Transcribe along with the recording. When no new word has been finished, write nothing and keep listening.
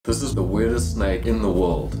This is the weirdest snake in the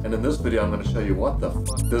world, and in this video I'm going to show you what the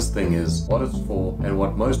fuck this thing is, what it's for, and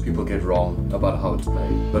what most people get wrong about how it's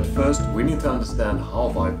made. But first, we need to understand how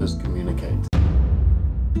vipers communicate.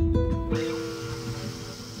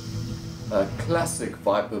 A classic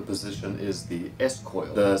viper position is the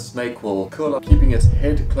S-coil. The snake will curl up, keeping its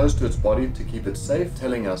head close to its body to keep it safe,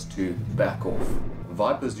 telling us to back off.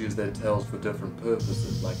 Vipers use their tails for different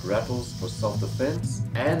purposes, like rattles for self-defense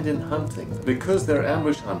and in hunting. Because they're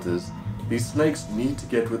ambush hunters, these snakes need to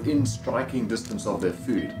get within striking distance of their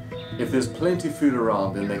food. If there's plenty of food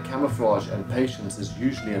around, then their camouflage and patience is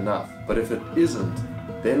usually enough. But if it isn't,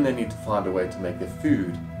 then they need to find a way to make their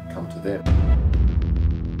food come to them.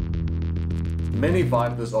 Many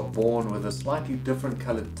vipers are born with a slightly different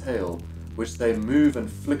colored tail, which they move and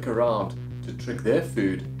flick around to trick their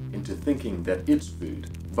food into thinking that it's food.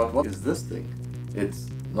 But what is this thing? It's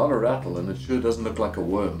not a rattle, and it sure doesn't look like a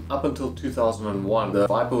worm. Up until 2001, the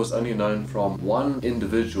viper was only known from one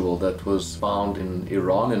individual that was found in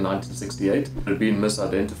Iran in 1968. It had been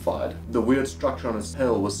misidentified. The weird structure on its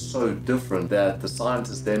tail was so different that the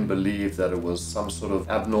scientists then believed that it was some sort of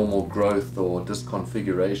abnormal growth or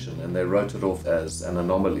disconfiguration, and they wrote it off as an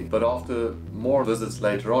anomaly. But after more visits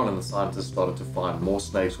later on, and the scientists started to find more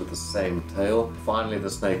snakes with the same tail, finally the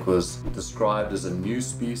snake was described as a new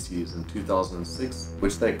species in 2006,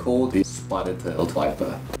 which they called the spider-tailed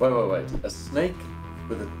viper. Wait. A snake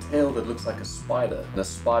with a tail that looks like a spider and a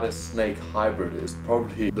spider-snake hybrid is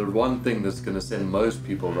probably the one thing that's going to send most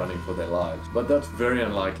people running for their lives. But that's very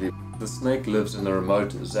unlikely. The snake lives in the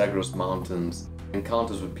remote Zagros Mountains.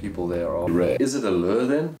 Encounters with people there are rare. Is it a lure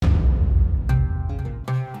then?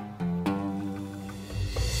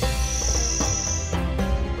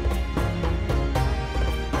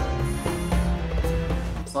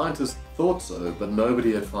 Scientists thought so, but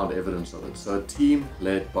nobody had found evidence of it. So a team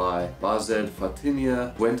led by Bazed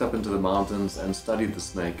Fatinia went up into the mountains and studied the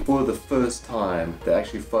snake. For the first time, they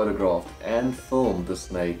actually photographed and filmed the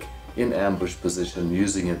snake in ambush position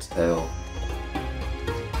using its tail.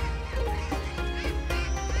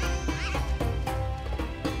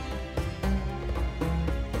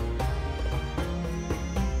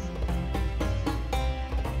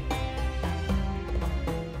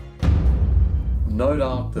 No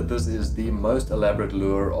doubt that this is the most elaborate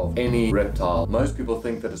lure of any reptile. Most people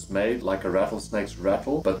think that it's made like a rattlesnake's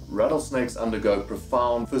rattle, but rattlesnakes undergo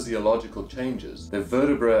profound physiological changes. Their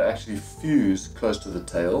vertebrae actually fuse close to the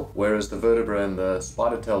tail, whereas the vertebrae in the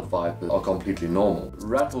spider-tailed viper are completely normal.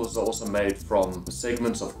 Rattles are also made from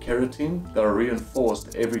segments of keratin that are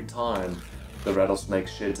reinforced every time the rattlesnake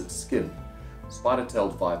sheds its skin.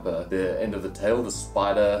 Spider-tailed viper, the end of the tail, the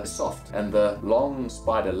spider is soft, and the long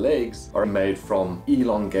spider legs are made from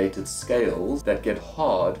elongated scales that get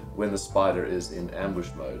hard when the spider is in ambush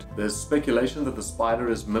mode. There's speculation that the spider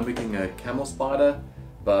is mimicking a camel spider,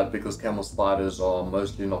 but because camel spiders are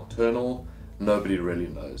mostly nocturnal, nobody really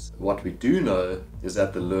knows. What we do know is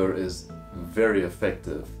that the lure is very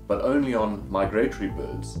effective, but only on migratory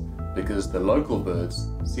birds, because the local birds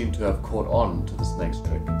seem to have caught on to the snake's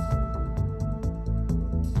trick.